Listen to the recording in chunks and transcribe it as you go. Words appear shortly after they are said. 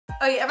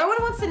Okay, everyone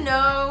wants to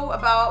know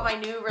about my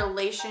new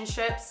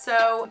relationship.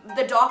 So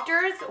the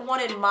doctors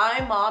wanted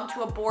my mom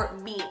to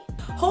abort me.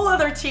 Whole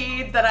other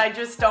tea that I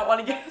just don't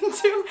want to get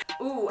into.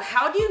 Ooh,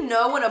 how do you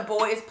know when a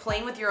boy is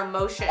playing with your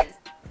emotions?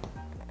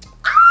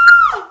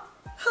 Ah!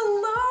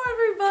 Hello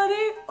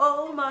everybody.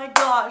 Oh my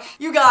gosh.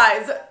 You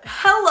guys,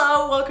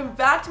 hello, welcome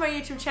back to my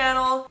YouTube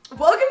channel.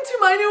 Welcome to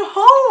my new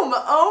home.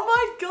 Oh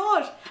my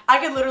gosh. I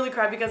could literally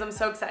cry because I'm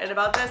so excited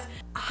about this.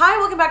 Hi,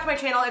 welcome back to my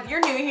channel. If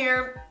you're new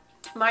here,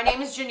 my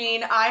name is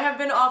Jeanine. I have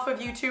been off of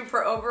YouTube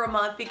for over a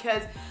month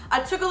because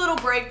I took a little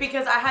break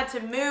because I had to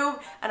move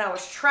and I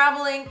was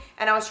traveling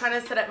and I was trying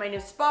to set up my new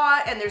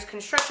spot and there's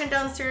construction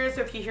downstairs,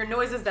 so if you hear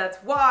noises, that's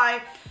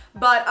why.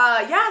 But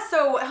yeah,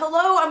 so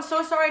hello, I'm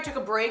so sorry I took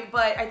a break,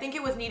 but I think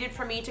it was needed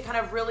for me to kind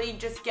of really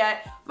just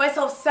get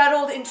myself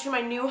settled into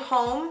my new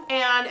home.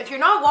 And if you're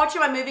not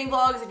watching my moving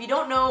vlogs, if you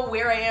don't know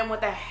where I am,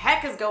 what the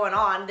heck is going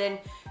on, then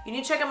you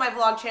need to check out my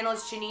vlog channel.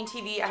 It's Jeanine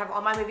TV. I have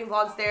all my moving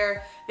vlogs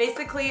there.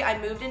 Basically, I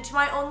moved into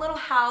my own little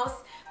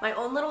house, my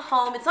own little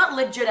home. It's not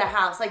legit a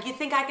house. Like, you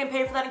think I can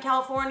pay for that in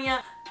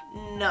California?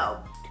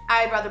 No.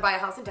 I'd rather buy a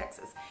house in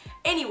Texas.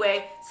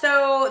 Anyway,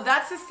 so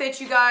that's the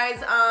stitch, you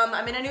guys.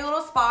 I'm in a new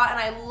little spot and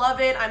I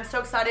love it. I'm so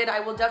excited.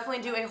 I will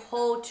definitely do a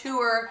whole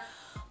tour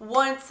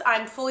once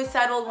I'm fully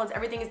settled, once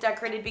everything is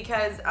decorated,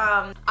 because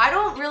I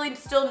don't really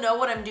still know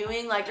what I'm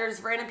doing. Like,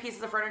 there's random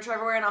pieces of furniture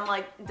everywhere and I'm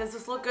like, does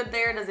this look good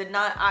there? Does it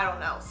not? I don't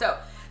know. So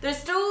there's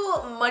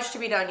still much to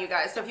be done, you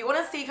guys. So if you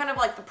want to see kind of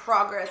like the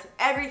progress,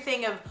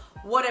 everything of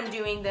what I'm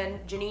doing, then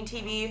Jeanine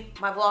TV,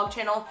 my vlog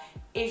channel,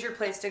 is your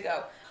place to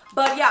go.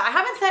 But yeah, I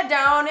haven't sat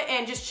down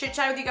and just chit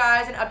chat with you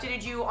guys and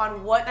updated you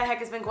on what the heck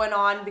has been going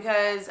on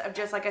because of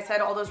just, like I said,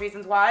 all those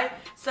reasons why.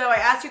 So I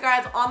asked you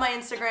guys on my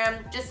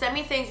Instagram, just send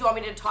me things you want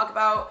me to talk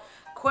about,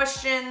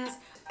 questions,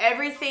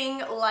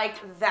 everything like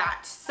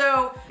that.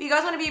 So if you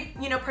guys want to be,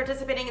 you know,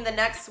 participating in the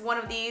next one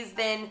of these,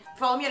 then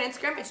follow me on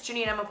Instagram. It's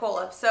Jeanine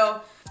Amapola. So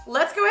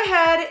let's go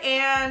ahead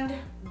and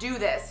do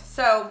this.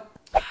 So,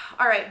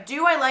 all right,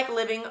 do I like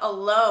living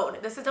alone?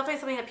 This is definitely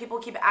something that people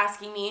keep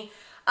asking me.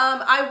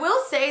 I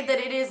will say that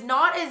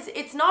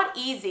it's not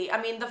easy.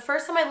 I mean, the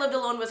first time I lived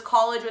alone was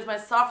college. It was my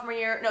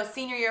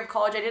senior year of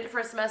college. I did it for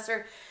a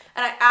semester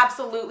and I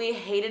absolutely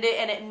hated it,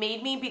 and it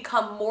made me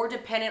become more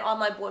dependent on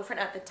my boyfriend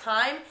at the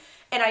time.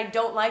 And I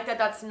don't like that.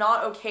 That's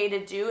not okay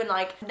to do. And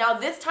like, now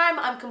this time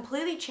I'm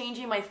completely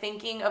changing my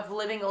thinking of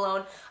living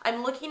alone.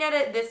 I'm looking at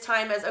it this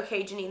time as,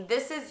 okay, Jeanine,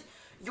 this is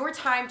your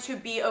time to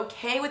be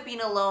okay with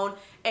being alone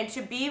and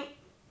to be,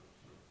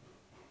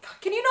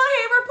 can you not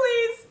hammer,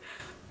 please?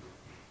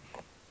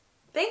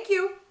 Thank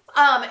you.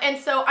 And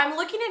so I'm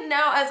looking at it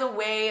now as a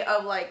way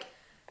of like,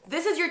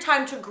 this is your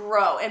time to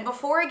grow. And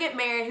before I get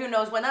married, who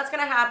knows when that's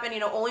gonna happen, you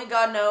know, only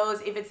God knows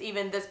if it's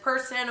even this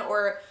person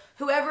or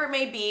whoever it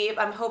may be.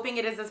 I'm hoping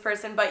it is this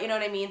person, but you know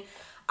what I mean?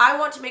 I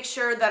want to make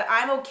sure that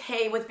I'm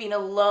okay with being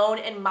alone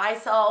and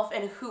myself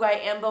and who I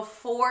am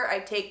before I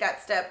take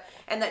that step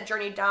and that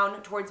journey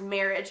down towards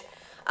marriage.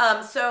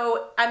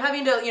 So I'm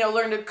having to, you know,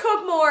 learn to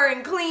cook more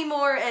and clean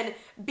more and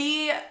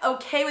be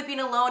okay with being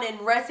alone and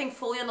resting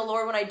fully on the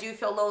Lord when I do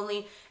feel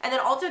lonely. And then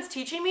also it's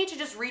teaching me to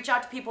just reach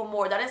out to people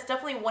more. That is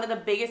definitely one of the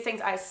biggest things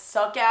I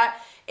suck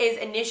at, is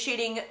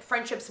initiating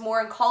friendships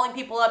more and calling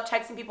people up,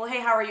 texting people,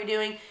 hey, how are you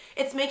doing?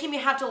 It's making me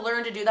have to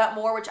learn to do that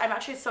more, which I'm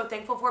actually so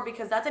thankful for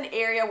because that's an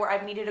area where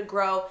I've needed to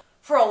grow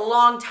for a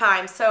long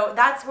time. So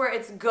that's where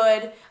it's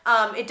good.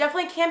 It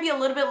definitely can be a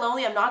little bit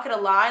lonely, I'm not gonna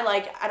lie.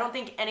 Like, I don't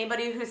think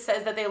anybody who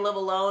says that they live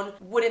alone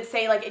wouldn't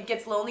say like it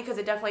gets lonely, because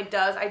it definitely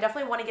does. I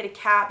definitely want to get a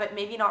cat, but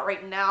maybe not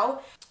right now.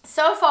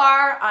 So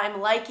far,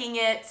 I'm liking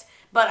it,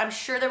 but I'm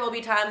sure there will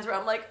be times where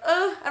I'm like,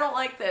 I don't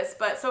like this.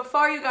 But so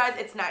far, you guys,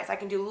 it's nice. I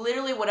can do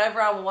literally whatever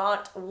I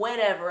want,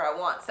 whenever I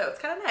want. So it's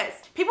kind of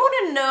nice. People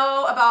want to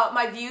know about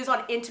my views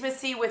on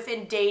intimacy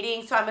within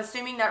dating. So I'm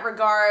assuming that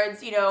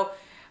regards, you know,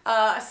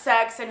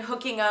 sex and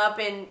hooking up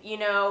and, you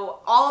know,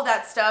 all of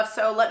that stuff.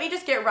 So let me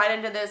just get right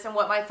into this and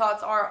what my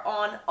thoughts are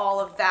on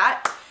all of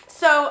that.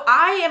 So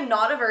I am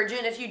not a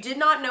virgin. If you did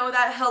not know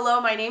that,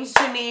 hello, my name's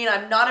Jeanine.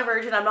 I'm not a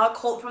virgin. I'm not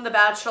Colt from The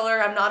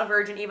Bachelor. I'm not a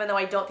virgin, even though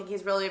I don't think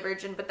he's really a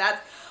virgin, but that's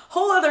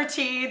whole other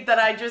tea that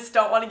I just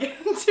don't want to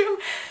get into.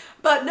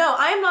 But no,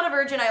 I am not a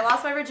virgin. I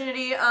lost my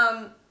virginity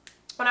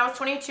when I was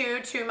 22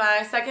 to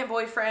my second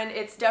boyfriend.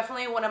 It's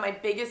definitely one of my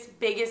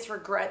biggest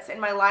regrets in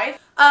my life.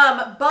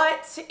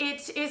 But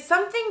it is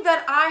something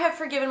that I have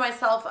forgiven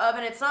myself of,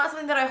 and it's not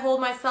something that I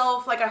hold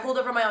myself, like I hold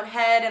over my own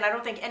head, and I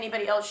don't think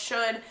anybody else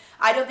should.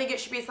 I don't think it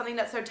should be something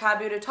that's so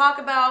taboo to talk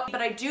about,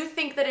 but I do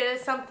think that it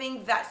is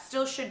something that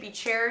still should be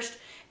cherished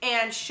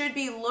and should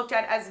be looked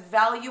at as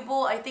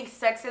valuable. I think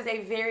sex is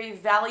a very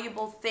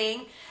valuable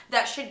thing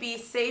that should be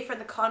safe in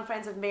the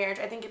confines of marriage.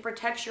 I think it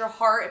protects your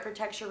heart, it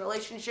protects your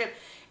relationship,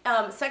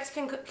 Sex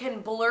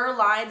can blur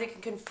lines. It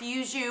can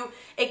confuse you.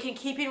 It can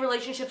keep you in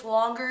relationships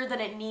longer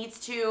than it needs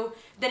to,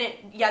 than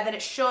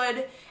it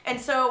should. And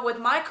so with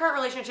my current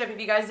relationship, if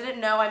you guys didn't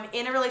know, I'm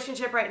in a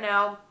relationship right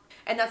now,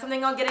 and that's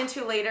something I'll get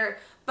into later.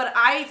 But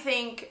I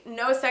think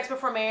no sex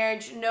before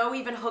marriage, no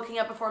even hooking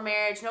up before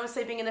marriage, no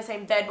sleeping in the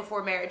same bed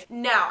before marriage.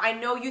 Now, I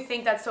know you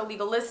think that's so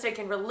legalistic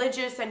and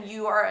religious and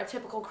you are a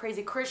typical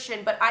crazy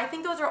Christian, but I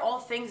think those are all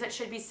things that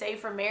should be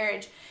saved for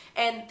marriage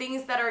and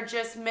things that are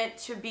just meant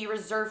to be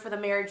reserved for the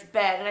marriage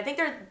bed. And I think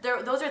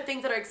those are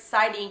things that are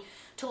exciting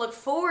to look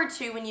forward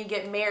to when you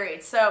get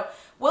married. So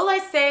will I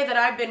say that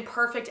I've been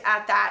perfect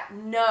at that?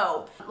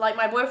 No. Like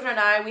my boyfriend and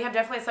I, we have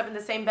definitely slept in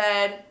the same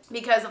bed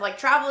because of like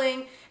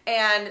traveling,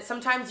 and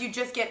sometimes you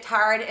just get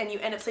tired and you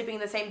end up sleeping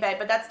in the same bed,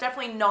 but that's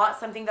definitely not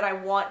something that I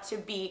want to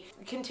be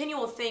a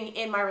continual thing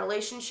in my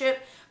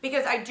relationship,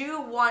 because I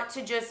do want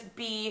to just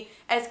be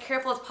as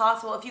careful as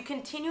possible. If you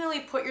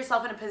continually put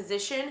yourself in a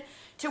position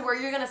to where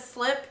you're gonna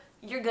slip,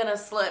 you're gonna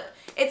slip.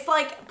 It's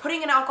like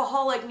putting an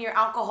alcoholic near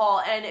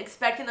alcohol and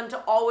expecting them to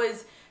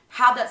always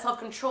have that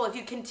self-control. If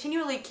you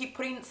continually keep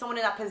putting someone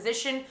in that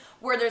position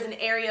where there's an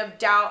area of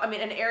doubt,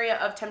 an area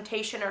of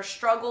temptation or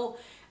struggle,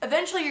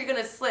 eventually you're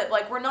gonna slip.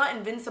 Like, we're not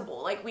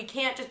invincible. Like, we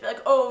can't just be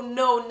like, oh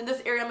no, in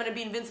this area I'm gonna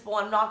be invincible,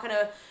 I'm not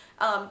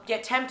gonna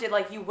get tempted.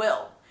 Like, you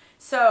will.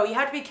 So you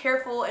have to be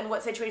careful in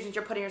what situations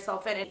you're putting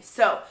yourself in.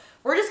 So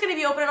we're just gonna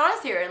be open and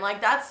honest here, and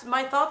like, that's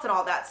my thoughts and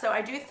all that. So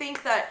I do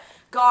think that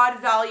God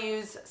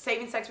values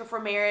saving sex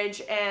before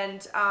marriage,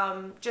 and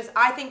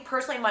I think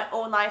personally in my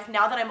own life,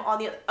 now that I'm on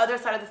the other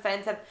side of the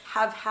fence of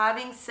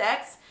having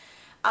sex,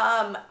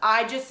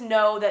 I just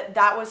know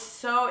that was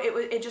so,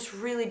 it just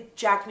really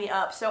jacked me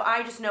up. So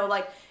I just know,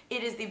 like,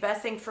 it is the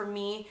best thing for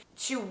me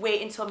to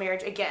wait until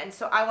marriage again.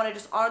 So I want to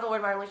just honor the Lord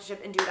in my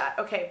relationship and do that.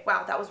 Okay,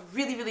 wow, that was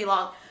really, really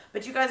long,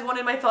 but you guys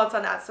wanted my thoughts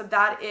on that. So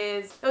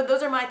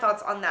those are my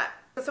thoughts on that.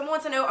 So someone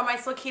wants to know, am I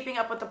still keeping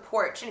up with the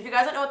porch? And if you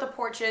guys don't know what the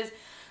porch is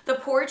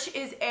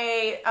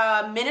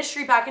a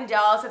ministry back in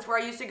Dallas. It's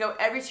where I used to go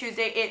every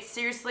Tuesday. It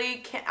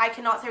seriously, I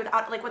cannot say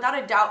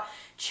without a doubt,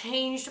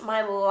 changed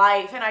my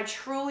life. And I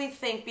truly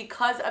think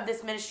because of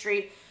this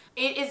ministry,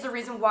 it is the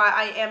reason why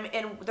I am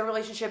in the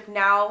relationship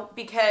now,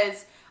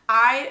 because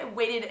I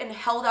waited and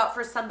held out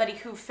for somebody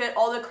who fit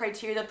all the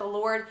criteria that the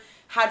Lord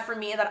had for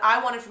me and that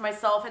I wanted for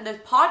myself. And this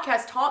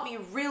podcast taught me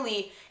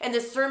really, and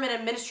this sermon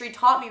and ministry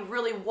taught me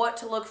really what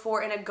to look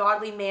for in a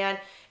godly man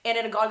and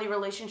in a godly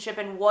relationship,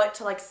 and what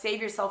to like save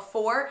yourself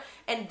for.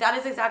 And that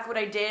is exactly what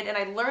I did. And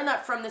I learned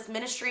that from this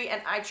ministry,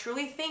 and I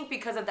truly think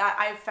because of that,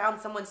 I have found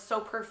someone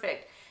so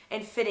perfect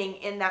and fitting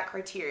in that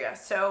criteria.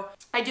 So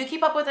I do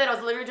keep up with it. I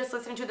was literally just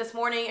listening to it this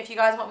morning. If you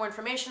guys want more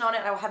information on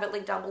it, I will have it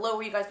linked down below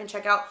where you guys can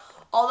check out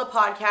all the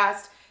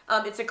podcasts.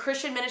 It's a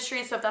Christian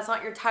ministry, so if that's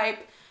not your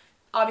type,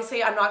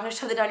 obviously I'm not going to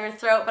shove it down your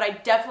throat, but I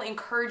definitely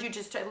encourage you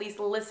just to at least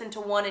listen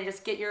to one and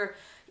just get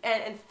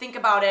and think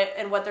about it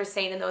and what they're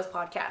saying in those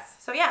podcasts.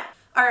 So yeah.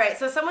 All right,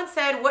 so someone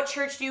said, what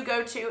church do you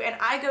go to? And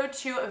I go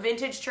to a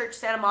vintage church,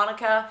 Santa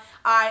Monica.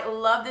 I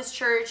love this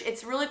church.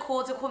 It's really cool.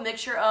 It's a cool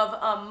mixture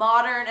of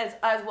modern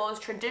as well as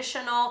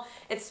traditional.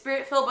 It's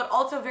spirit-filled, but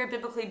also very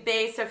biblically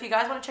based. So if you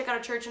guys want to check out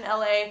a church in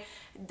LA,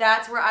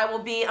 that's where I will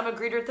be. I'm a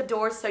greeter at the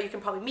door, so you can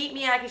probably meet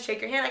me. I can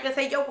shake your hand. I can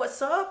say, yo,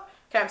 what's up?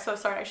 Okay, I'm so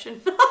sorry. I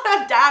should not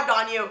have dabbed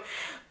on you.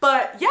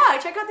 But yeah,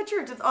 check out the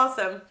church. It's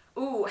awesome.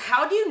 Ooh,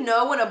 how do you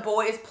know when a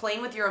boy is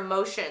playing with your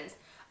emotions?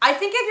 I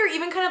think if you're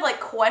even kind of like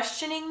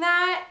questioning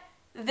that,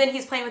 then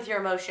he's playing with your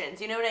emotions.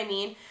 You know what I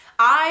mean?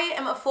 I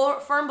am a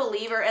firm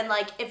believer in,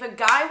 like, if a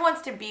guy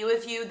wants to be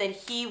with you, then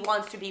he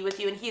wants to be with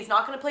you, and he's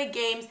not going to play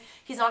games.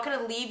 He's not going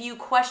to leave you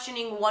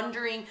questioning,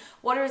 wondering,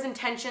 what are his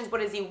intentions?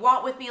 What does he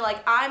want with me?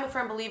 Like, I'm a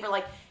firm believer,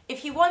 like, if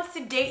he wants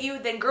to date you,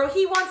 then girl,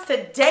 he wants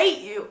to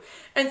date you.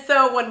 And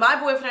so when my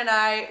boyfriend and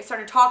I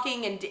started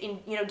talking and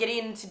you know, getting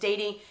into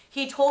dating,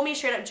 he told me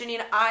straight up,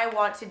 Jeanine, I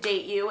want to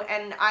date you,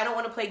 and I don't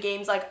want to play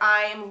games. Like,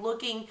 I am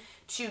looking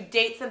to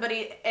date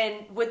somebody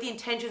and with the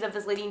intentions of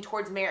this leading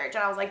towards marriage.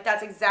 And I was like,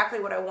 that's exactly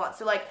what I want.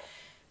 So like,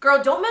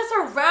 girl, don't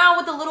mess around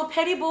with the little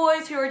petty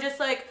boys who are just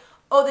like,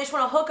 oh, they just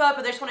want to hook up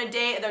or they just want to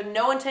date. There's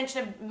no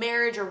intention of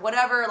marriage or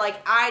whatever.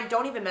 Like, I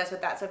don't even mess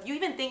with that. So if you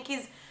even think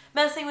he's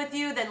messing with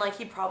you, then like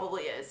he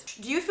probably is.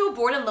 Do you feel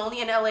bored and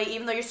lonely in LA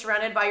even though you're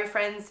surrounded by your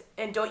friends,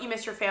 and don't you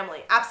miss your family?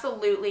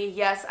 Absolutely,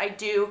 yes, I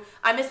do.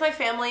 I miss my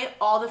family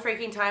all the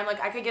freaking time. Like,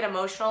 I could get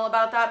emotional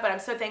about that, but I'm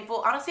so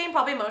thankful. Honestly, I'm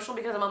probably emotional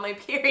because I'm on my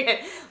period.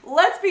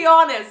 Let's be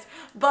honest.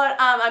 But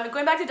I'm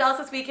going back to Dallas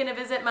this weekend to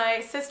visit my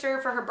sister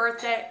for her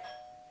birthday.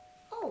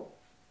 Oh,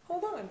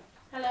 hold on.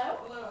 Hello?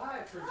 Hello,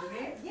 hi, for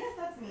Jeanine? Yes,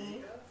 that's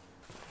me.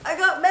 I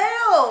got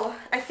mail!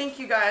 I think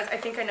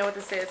I know what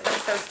this is. I'm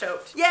so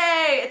stoked.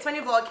 Yay! It's my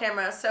new vlog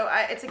camera. So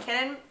it's a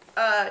Canon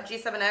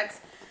G7X,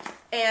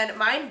 and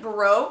mine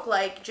broke,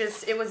 like,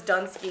 it was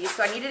done-ski.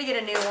 So I needed to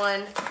get a new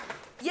one.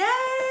 Yay!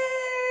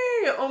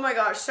 Oh my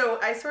gosh. So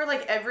I swear,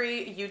 like,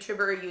 every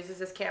YouTuber uses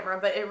this camera,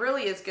 but it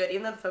really is good,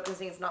 even though the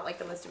focusing is not like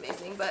the most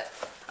amazing. But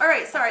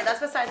alright, sorry, that's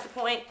besides the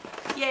point.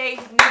 Yay,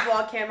 new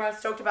vlog camera.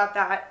 Stoked about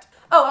that.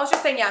 Oh, I was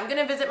just saying, yeah, I'm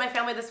gonna visit my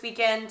family this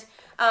weekend,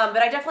 but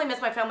I definitely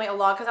miss my family a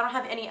lot because I don't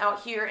have any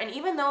out here. And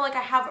even though like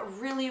I have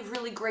really,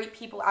 really great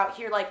people out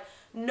here, like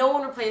no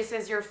one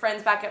replaces your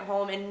friends back at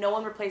home and no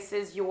one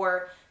replaces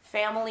your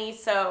family.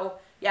 So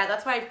yeah,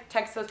 that's why I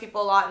text those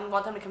people a lot and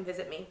want them to come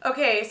visit me.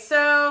 Okay,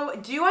 so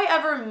do I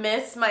ever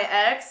miss my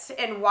ex,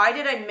 and why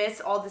did I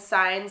miss all the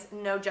signs?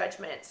 No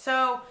judgment.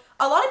 So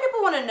a lot of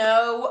people want to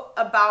know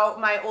about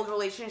my old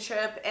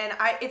relationship, and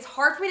it's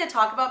hard for me to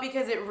talk about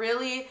because it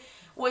really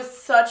was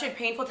such a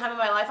painful time in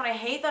my life, and I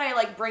hate that I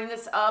like bring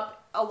this up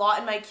a lot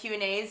in my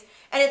Q&As.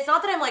 And it's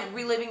not that I'm like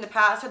reliving the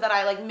past or that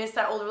I like miss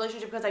that old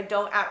relationship, because I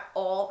don't at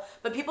all,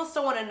 but people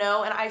still want to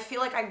know, and I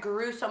feel like I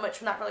grew so much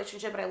from that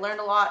relationship and I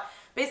learned a lot.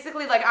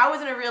 Basically, like I was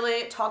in a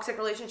really toxic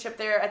relationship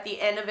there at the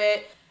end of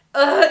it.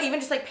 Even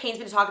just like pains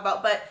me to talk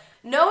about, but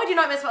no, I do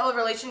not miss my old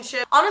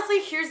relationship.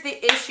 Honestly, here's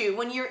the issue.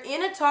 When you're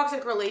in a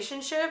toxic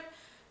relationship,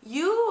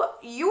 you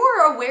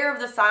are aware of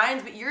the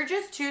signs, but you're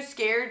just too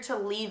scared to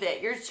leave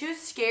it. You're too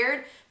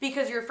scared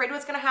because you're afraid of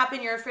what's going to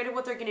happen. You're afraid of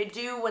what they're going to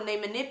do when they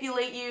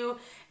manipulate you.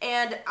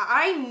 And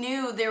I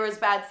knew there was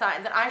bad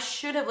signs, and I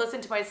should have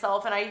listened to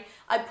myself, and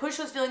I pushed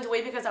those feelings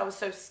away because I was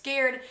so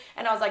scared.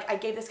 And I was like, I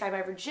gave this guy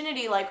my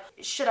virginity. Like,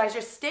 should I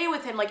just stay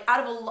with him? Like,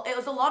 it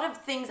was a lot of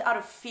things out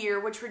of fear,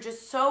 which were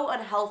just so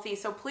unhealthy.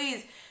 So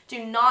please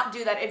do not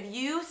do that. If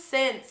you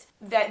sense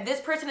that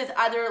this person is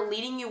either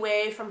leading you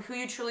away from who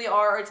you truly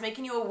are, or it's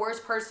making you a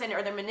worse person,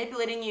 or they're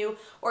manipulating you,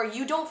 or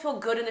you don't feel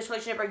good in this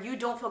relationship, or you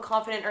don't feel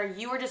confident, or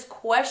you are just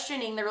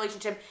questioning the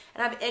relationship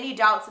and have any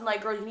doubts, and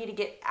like, girl, you need to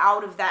get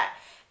out of that.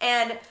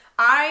 And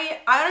I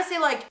honestly,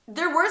 like,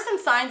 there were some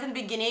signs in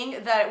the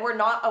beginning that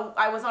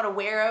I was not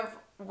aware of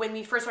when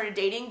we first started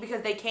dating,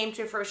 because they came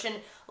to fruition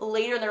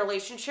later in the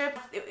relationship.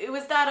 It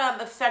was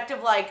that effect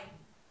of like,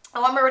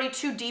 oh, I'm already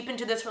too deep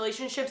into this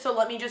relationship, so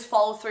let me just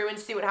follow through and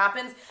see what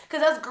happens.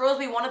 Because as girls,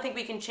 we want to think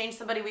we can change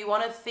somebody. We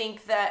want to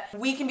think that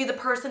we can be the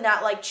person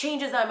that like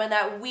changes them, and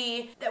that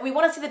we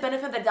want to see the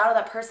benefit of the doubt of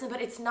that person,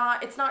 but it's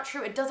not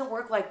true. It doesn't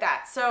work like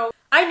that. So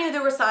I knew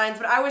there were signs,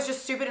 but I was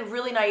just stupid and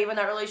really naive in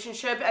that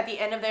relationship at the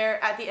end of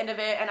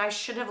it, and I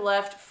should have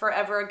left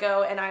forever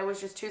ago, and I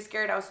was just too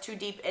scared. I was too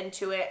deep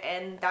into it,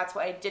 and that's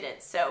why I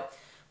didn't. So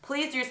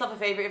please do yourself a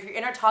favor. If you're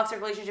in a toxic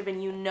relationship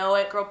and you know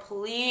it, girl,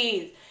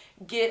 please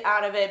get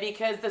out of it,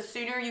 because the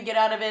sooner you get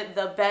out of it,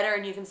 the better,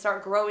 and you can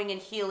start growing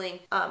and healing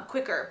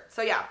quicker.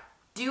 So yeah.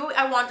 Do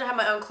I want to have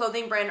my own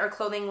clothing brand or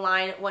clothing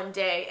line one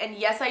day? And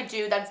yes, I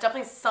do. That's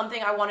definitely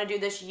something I want to do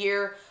this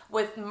year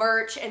with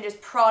merch and just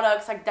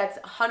products. Like, that's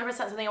 100%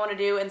 something I want to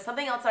do. And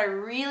something else that I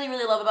really,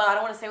 really love about, I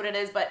don't want to say what it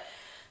is, but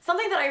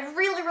something that I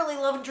really, really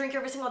love and drink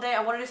every single day,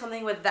 I want to do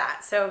something with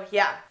that. So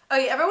yeah.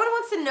 Okay, everyone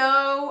wants to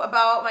know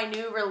about my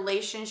new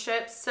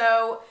relationship.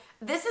 So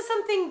this is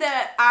something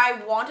that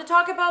I want to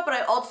talk about, but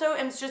I also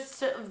am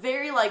just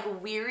very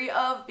like weary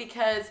of,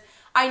 because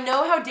I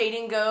know how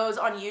dating goes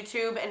on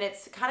YouTube, and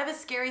it's kind of a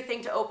scary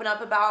thing to open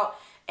up about,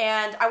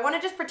 and I want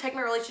to just protect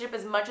my relationship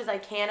as much as I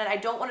can, and I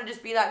don't want to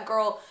just be that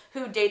girl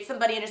who dates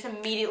somebody and just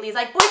immediately is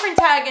like, boyfriend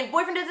tag, and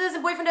boyfriend does this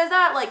and boyfriend does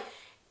that. Like,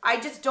 I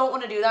just don't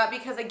want to do that,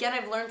 because again,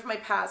 I've learned from my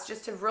past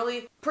just to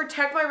really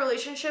protect my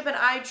relationship, and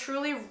I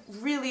truly,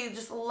 really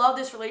just love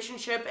this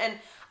relationship, and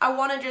I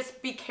want to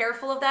just be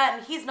careful of that.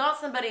 And he's not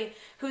somebody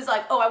who's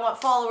like, oh, I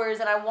want followers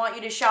and I want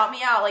you to shout me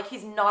out. Like,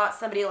 he's not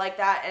somebody like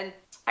that, and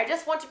I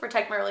just want to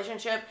protect my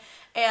relationship,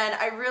 and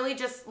I really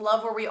just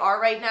love where we are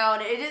right now,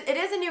 and it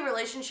is a new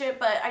relationship,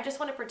 but I just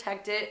want to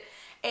protect it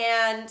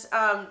and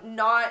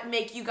not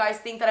make you guys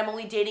think that I'm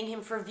only dating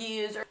him for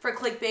views or for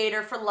clickbait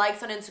or for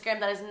likes on Instagram.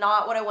 That is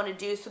not what I want to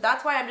do. So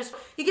that's why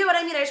you get what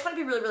I mean? I just want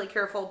to be really, really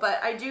careful, but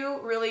I do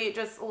really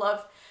just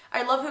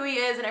I love who he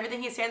is and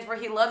everything he stands for.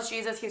 He loves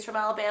Jesus. He's from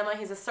Alabama.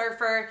 He's a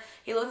surfer.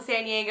 He lives in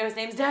San Diego. His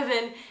name's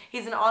Devin.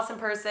 He's an awesome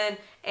person,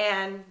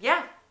 and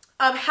yeah.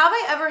 Have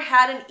I ever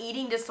had an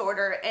eating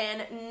disorder?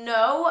 And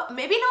no,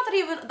 maybe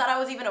not that I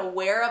was even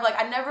aware of. Like,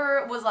 I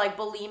never was like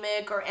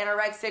bulimic or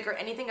anorexic or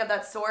anything of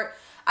that sort.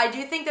 I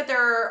do think that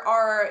there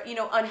are, you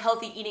know,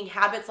 unhealthy eating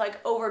habits, like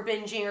over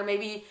binging, or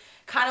maybe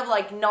kind of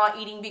like not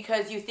eating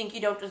because you think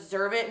you don't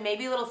deserve it.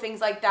 Maybe little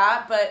things like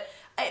that, but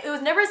it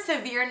was never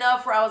severe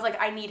enough where I was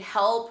like, I need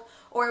help.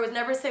 Or it was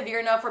never severe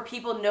enough where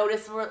people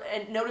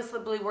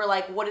noticeably were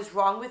like, what is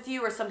wrong with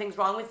you, or something's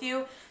wrong with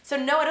you. So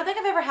no, I don't think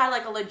I've ever had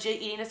like a legit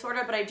eating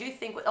disorder, but I do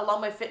think along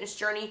my fitness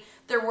journey,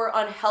 there were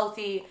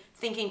unhealthy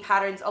thinking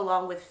patterns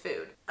along with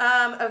food.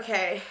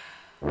 Okay.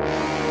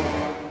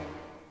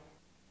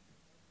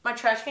 My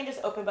trash can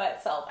just opened by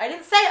itself. I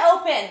didn't say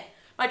open!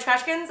 My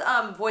trash can's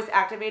voice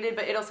activated,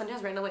 but it'll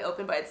sometimes randomly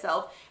open by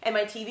itself. And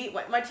my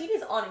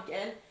TV's on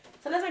again.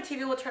 Sometimes my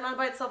TV will turn on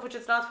by itself, which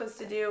it's not supposed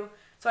to do.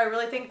 So I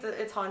really think that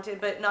it's haunted,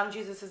 but not in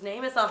Jesus'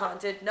 name. It's not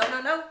haunted. No,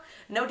 no, no.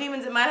 No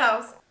demons in my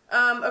house.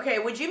 Okay,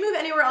 would you move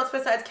anywhere else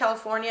besides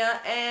California?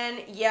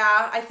 And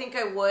yeah, I think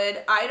I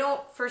would. I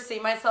don't foresee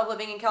myself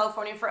living in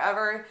California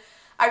forever.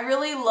 I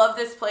really love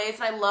this place,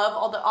 and I love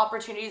all the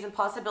opportunities and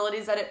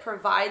possibilities that it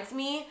provides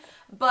me.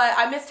 But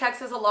I miss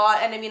Texas a lot,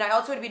 and I mean, I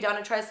also would be down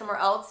to try somewhere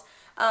else.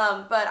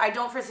 But I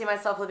don't foresee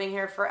myself living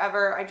here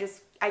forever.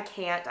 I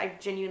can't. I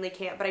genuinely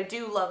can't. But I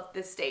do love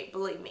this state,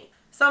 believe me.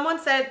 Someone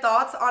said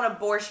thoughts on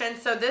abortion.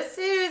 So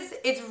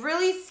it's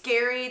really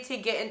scary to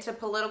get into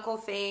political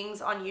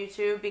things on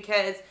YouTube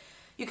because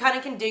you kind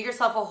of can dig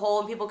yourself a hole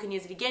and people can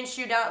use it against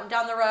you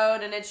down the road.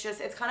 And it's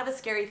kind of a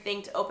scary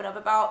thing to open up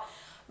about.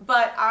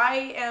 But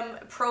I am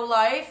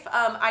pro-life.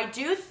 I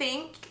do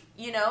think,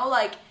 you know,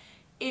 like,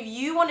 if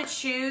you want to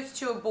choose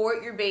to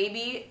abort your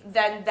baby,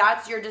 then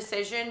that's your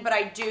decision. But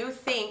I do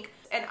think,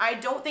 and I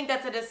don't think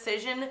that's a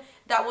decision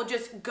that will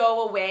just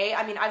go away.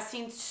 I mean, I've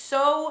seen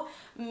so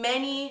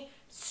many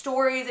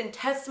stories and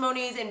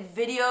testimonies and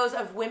videos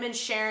of women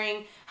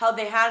sharing how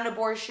they had an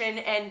abortion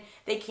and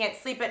they can't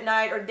sleep at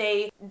night, or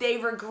they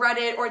regret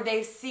it, or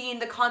they've seen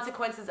the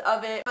consequences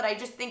of it. But I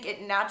just think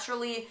it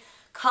naturally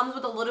comes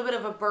with a little bit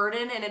of a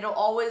burden, and it'll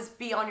always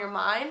be on your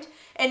mind.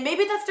 And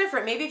maybe that's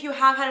different. Maybe if you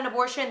have had an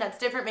abortion, that's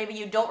different. Maybe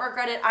you don't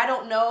regret it. I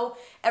don't know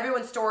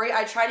everyone's story.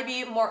 I try to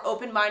be more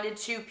open-minded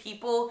to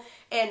people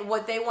and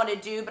what they want to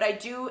do, but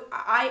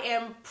I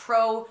am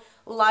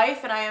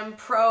pro-life, and I am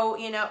pro,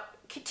 you know,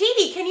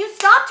 TV, can you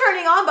stop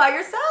turning on by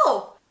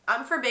yourself?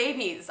 I'm for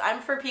babies.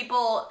 I'm for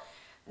people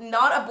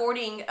not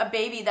aborting a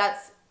baby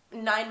that's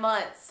 9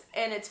 months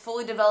and it's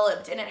fully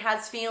developed and it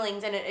has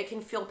feelings and it can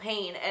feel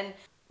pain.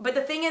 But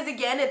the thing is,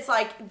 again, it's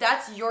like,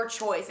 that's your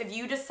choice. If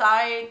you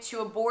decide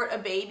to abort a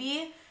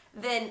baby,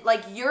 then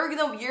like you're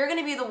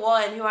gonna be the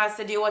one who has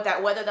to deal with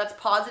that, whether that's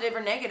positive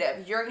or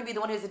negative. You're gonna be the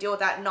one who has to deal with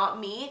that, not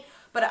me.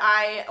 But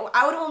I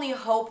would only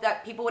hope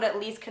that people would at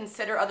least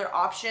consider other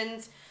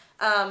options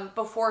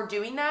before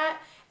doing that.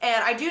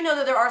 And I do know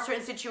that there are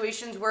certain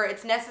situations where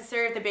it's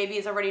necessary if the baby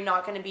is already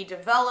not going to be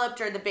developed,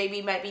 or the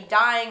baby might be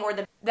dying, or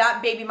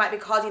that baby might be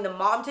causing the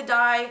mom to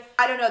die.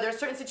 I don't know. There's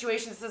certain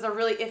situations. This is a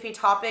really iffy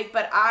topic,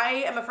 but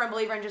I am a firm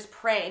believer in just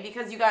praying,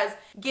 because you guys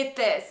get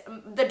this.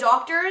 The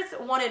doctors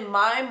wanted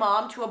my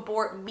mom to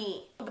abort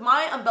me.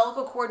 My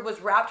umbilical cord was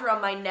wrapped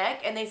around my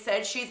neck, and they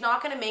said she's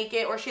not going to make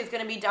it, or she's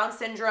going to be Down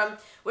syndrome,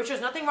 which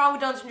there's nothing wrong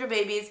with Down syndrome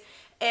babies.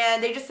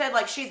 And they just said,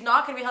 like, she's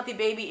not going to be a healthy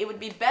baby. It would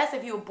be best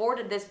if you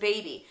aborted this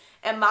baby.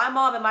 And my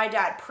mom and my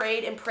dad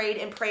prayed and prayed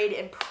and prayed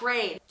and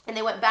prayed. And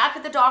they went back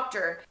to the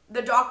doctor.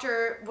 The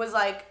doctor was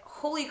like,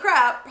 holy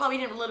crap. Probably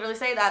didn't literally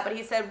say that, but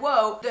he said,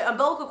 whoa, the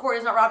umbilical cord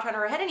is not wrapped around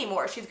her head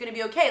anymore. She's going to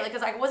be okay. Like,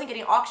 because I wasn't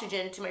getting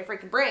oxygen to my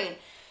freaking brain.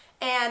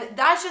 And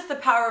that's just the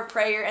power of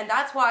prayer. And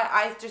that's why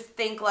I just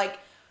think, like,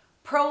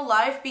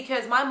 pro-life,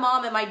 because my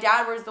mom and my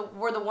dad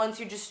were the ones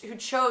who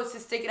chose to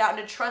stick it out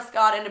and to trust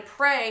God and to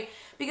pray.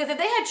 Because if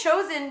they had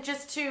chosen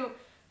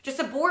just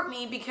abort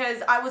me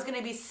because I was going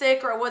to be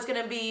sick, or I was going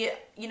to be,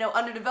 you know,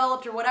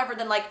 underdeveloped or whatever,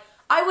 then like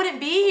I wouldn't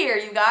be here,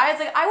 you guys.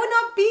 Like, I would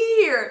not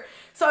be here.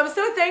 So I'm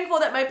so thankful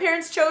that my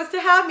parents chose to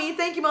have me.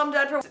 Thank you, Mom and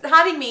Dad, for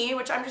having me,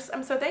 which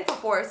I'm so thankful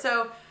for.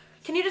 So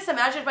can you just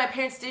imagine if my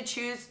parents did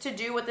choose to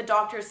do what the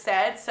doctors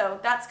said? So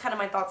that's kind of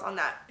my thoughts on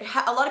that.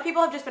 A lot of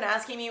people have just been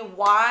asking me,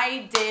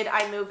 why did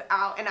I move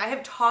out? And I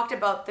have talked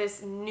about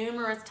this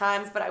numerous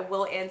times, but I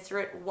will answer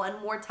it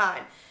one more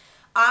time.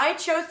 I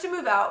chose to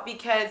move out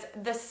because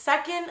the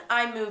second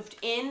I moved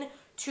in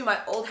to my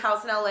old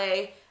house in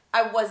LA,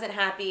 I wasn't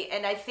happy.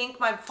 And I think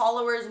my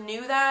followers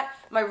knew that,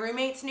 my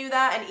roommates knew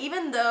that, and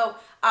even though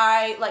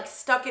I like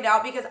stuck it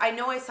out, because I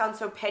know I sound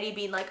so petty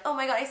being like, oh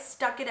my god, I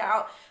stuck it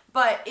out,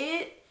 but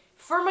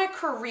for my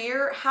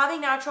career,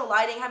 having natural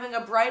lighting, having a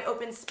bright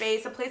open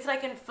space, a place that I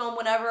can film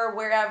whenever,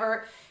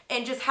 wherever,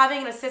 and just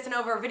having an assistant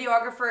over, a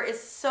videographer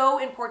is so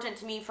important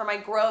to me for my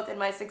growth and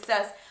my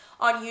success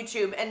on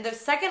YouTube. And the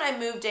second I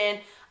moved in,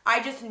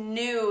 I just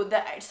knew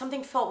that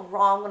something felt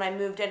wrong when I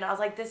moved in. I was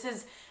like, this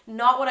is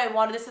not what I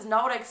wanted. This is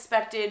not what I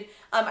expected.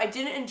 I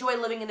didn't enjoy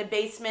living in the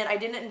basement. I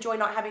didn't enjoy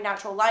not having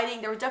natural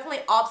lighting. There were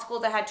definitely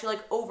obstacles I had to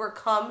like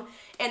overcome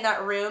in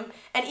that room.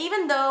 And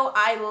even though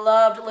I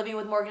loved living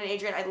with Morgan and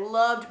Adrian, I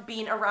loved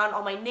being around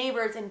all my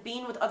neighbors and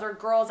being with other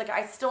girls, like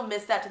I still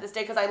miss that to this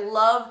day, because I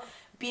love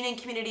being in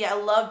community. I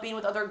love being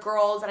with other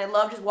girls, and I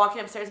love just walking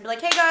upstairs and be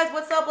like, hey guys,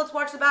 what's up? Let's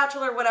watch The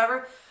Bachelor or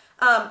whatever.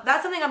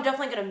 That's something I'm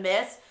definitely going to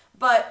miss.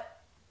 But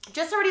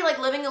just already like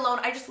living alone,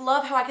 I just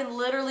love how I can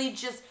literally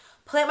just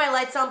plant my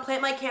lights on,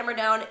 plant my camera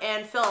down,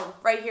 and film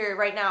right here,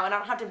 right now. And I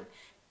don't have to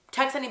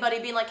text anybody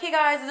being like, hey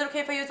guys, is it okay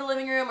if I use the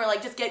living room? Or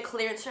like just get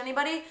clearance to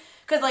anybody.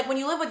 Because like when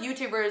you live with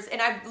YouTubers,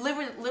 and I've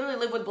literally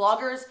lived with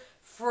bloggers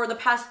for the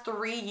past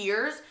 3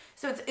 years,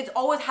 so it's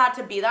always had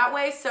to be that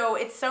way. So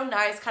it's so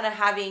nice kind of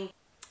having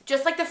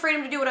just like the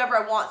freedom to do whatever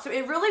I want. So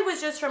it really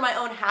was just for my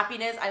own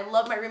happiness. I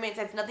love my roommates.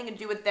 It has nothing to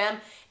do with them.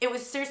 It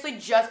was seriously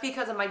just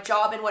because of my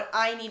job and what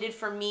I needed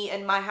for me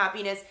and my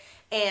happiness.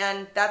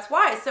 And that's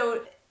why.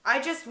 So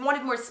I just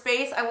wanted more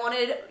space. I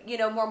wanted, you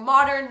know, more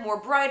modern,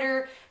 more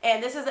brighter.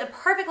 And this is a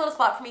perfect little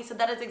spot for me. So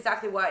that is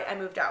exactly why I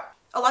moved out.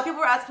 A lot of people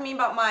were asking me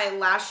about my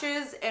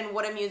lashes and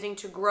what I'm using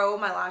to grow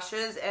my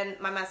lashes and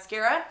my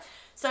mascara.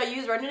 So I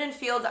use Redmond &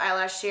 Fields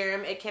eyelash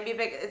serum. It can be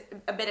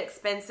a bit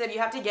expensive. You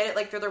have to get it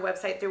like through their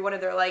website, through one of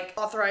their like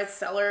authorized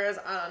sellers.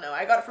 I don't know.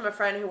 I got it from a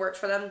friend who works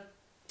for them.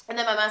 And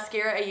then my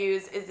mascara I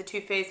use is the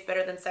Too Faced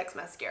Better Than Sex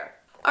mascara.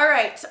 All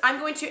right, I'm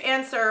going to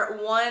answer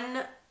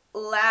one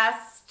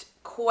last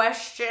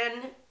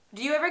question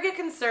Do you ever get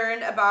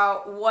concerned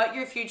about what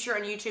your future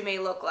on YouTube may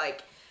look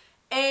like?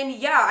 And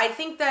yeah, I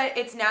think that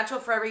it's natural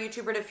for every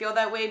YouTuber to feel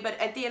that way, but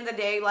at the end of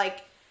the day,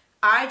 like,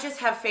 I just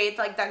have faith,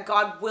 like, that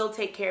God will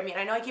take care of me.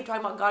 And I know I keep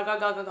talking about God, God,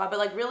 God, God, God, but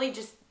like, really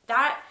just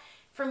that,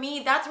 for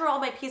me, that's where all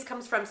my peace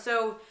comes from.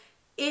 So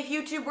if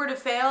YouTube were to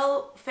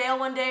fail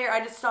one day, or I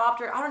just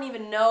stopped, or I don't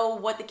even know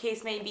what the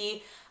case may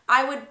be,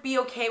 I would be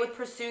okay with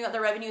pursuing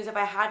other revenues if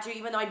I had to,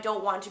 even though I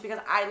don't want to, because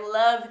I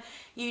love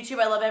YouTube.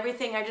 I love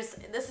everything.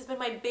 This has been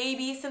my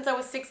baby since I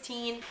was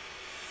 16.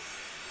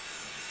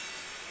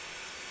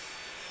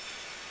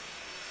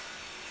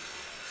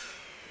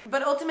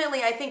 But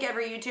ultimately, I think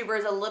every YouTuber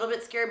is a little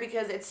bit scared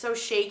because it's so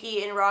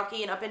shaky and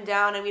rocky and up and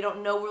down, and we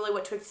don't know really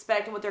what to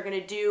expect and what they're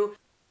gonna do.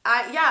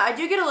 I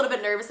do get a little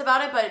bit nervous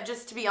about it, but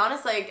just to be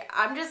honest, like,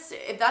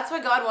 if that's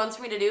what God wants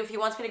for me to do, if he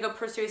wants me to go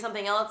pursue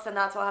something else, then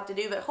that's what I'll have to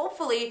do. But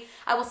hopefully,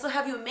 I will still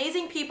have you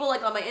amazing people,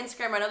 like, on my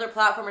Instagram or another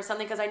platform or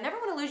something, because I never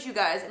want to lose you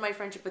guys and my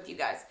friendship with you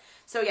guys.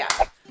 So yeah.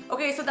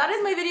 Okay, so that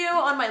is my video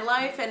on my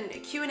life and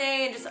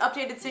Q&A and just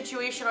updated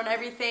situation on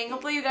everything.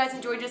 Hopefully you guys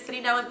enjoyed just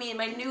sitting down with me in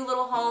my new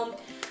little home.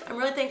 I'm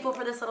really thankful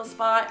for this little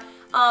spot.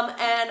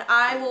 And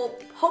I will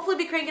hopefully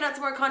be cranking out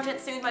some more content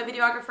soon with my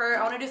videographer.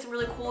 I want to do some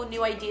really cool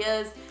new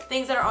ideas,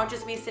 things that aren't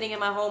just me sitting in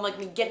my home, like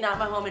me getting out of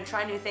my home and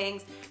trying new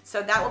things.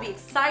 So that will be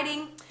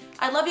exciting.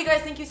 I love you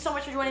guys. Thank you so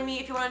much for joining me.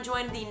 If you want to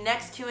join the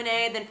next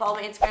Q&A, then follow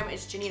my Instagram.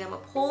 It's Jeanine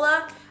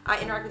Amapola.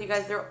 I interact with you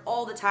guys there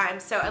all the time.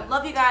 So I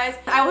love you guys.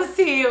 I will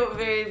see you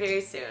very,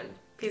 very soon.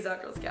 Peace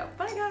out, Girl Scout.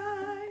 Bye,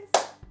 guys.